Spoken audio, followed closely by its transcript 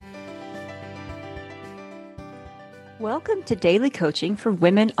Welcome to Daily Coaching for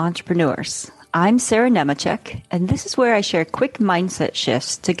Women Entrepreneurs. I'm Sarah Nemechek, and this is where I share quick mindset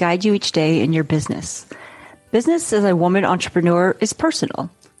shifts to guide you each day in your business. Business as a woman entrepreneur is personal,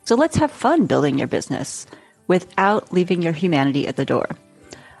 so let's have fun building your business without leaving your humanity at the door.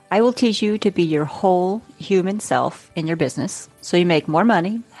 I will teach you to be your whole human self in your business so you make more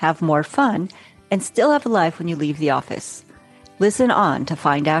money, have more fun, and still have a life when you leave the office. Listen on to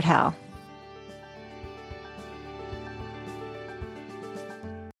find out how.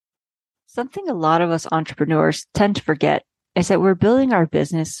 Something a lot of us entrepreneurs tend to forget is that we're building our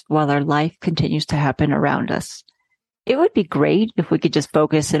business while our life continues to happen around us. It would be great if we could just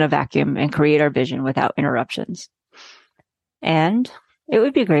focus in a vacuum and create our vision without interruptions. And it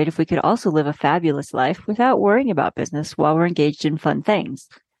would be great if we could also live a fabulous life without worrying about business while we're engaged in fun things.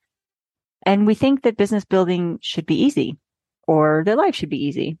 And we think that business building should be easy, or that life should be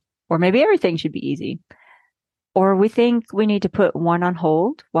easy, or maybe everything should be easy. Or we think we need to put one on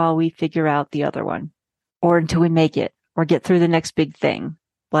hold while we figure out the other one, or until we make it, or get through the next big thing.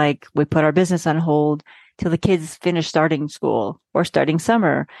 Like we put our business on hold till the kids finish starting school or starting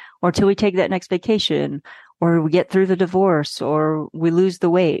summer, or till we take that next vacation, or we get through the divorce, or we lose the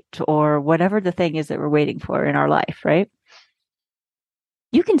weight, or whatever the thing is that we're waiting for in our life, right?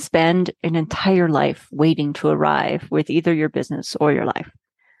 You can spend an entire life waiting to arrive with either your business or your life,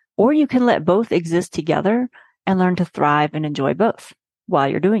 or you can let both exist together and learn to thrive and enjoy both while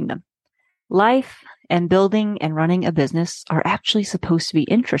you're doing them. Life and building and running a business are actually supposed to be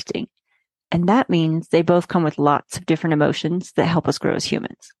interesting. And that means they both come with lots of different emotions that help us grow as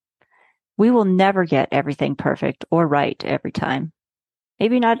humans. We will never get everything perfect or right every time.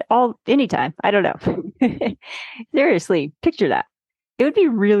 Maybe not anytime. I don't know. Seriously, picture that. It would be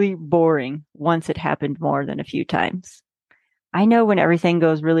really boring once it happened more than a few times. I know when everything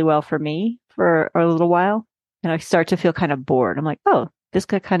goes really well for me for a little while, and I start to feel kind of bored. I'm like, oh, this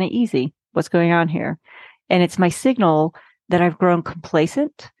got kind of easy. What's going on here? And it's my signal that I've grown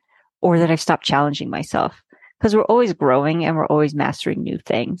complacent or that I've stopped challenging myself, because we're always growing and we're always mastering new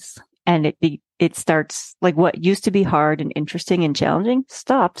things. And it starts like what used to be hard and interesting and challenging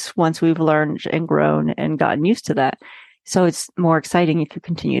stops once we've learned and grown and gotten used to that. So it's more exciting if you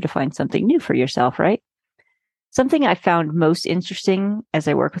continue to find something new for yourself, right? Something I found most interesting as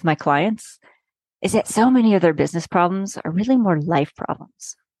I work with my clients is that so many of their business problems are really more life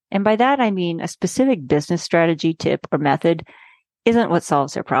problems. And by that, I mean a specific business strategy, tip, or method isn't what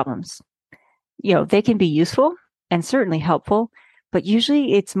solves their problems. You know, they can be useful and certainly helpful, but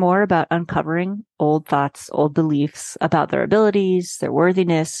usually it's more about uncovering old thoughts, old beliefs about their abilities, their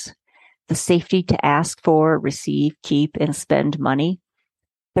worthiness, the safety to ask for, receive, keep, and spend money,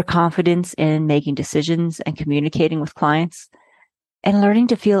 their confidence in making decisions and communicating with clients, and learning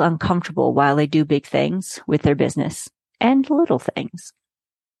to feel uncomfortable while they do big things with their business and little things.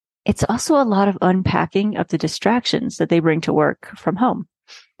 It's also a lot of unpacking of the distractions that they bring to work from home,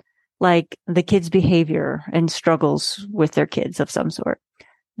 like the kids' behavior and struggles with their kids of some sort,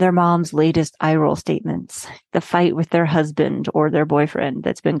 their mom's latest eye roll statements, the fight with their husband or their boyfriend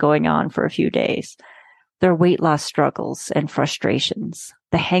that's been going on for a few days, their weight loss struggles and frustrations,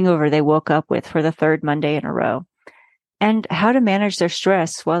 the hangover they woke up with for the third Monday in a row, and how to manage their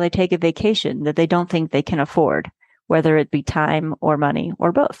stress while they take a vacation that they don't think they can afford, whether it be time or money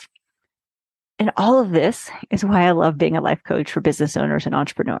or both. And all of this is why I love being a life coach for business owners and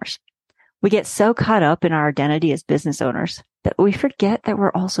entrepreneurs. We get so caught up in our identity as business owners that we forget that we're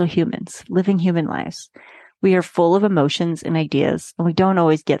also humans, living human lives. We are full of emotions and ideas, and we don't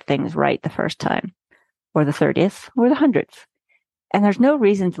always get things right the first time, or the 30th, or the 100th. And there's no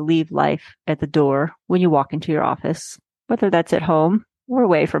reason to leave life at the door when you walk into your office, whether that's at home or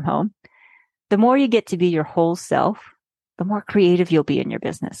away from home. The more you get to be your whole self, the more creative you'll be in your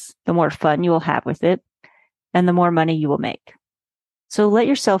business, the more fun you will have with it, and the more money you will make. So let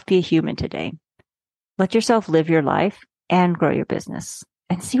yourself be a human today. Let yourself live your life and grow your business,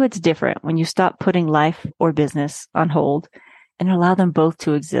 and see what's different when you stop putting life or business on hold and allow them both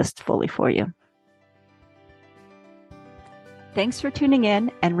to exist fully for you. Thanks for tuning in,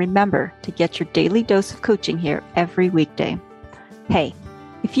 and remember to get your daily dose of coaching here every weekday. Hey,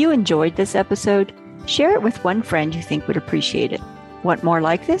 if you enjoyed this episode, share it with one friend you think would appreciate it. Want more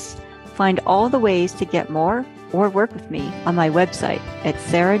like this? Find all the ways to get more or work with me on my website at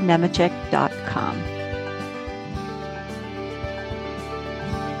sarahnemechek.com.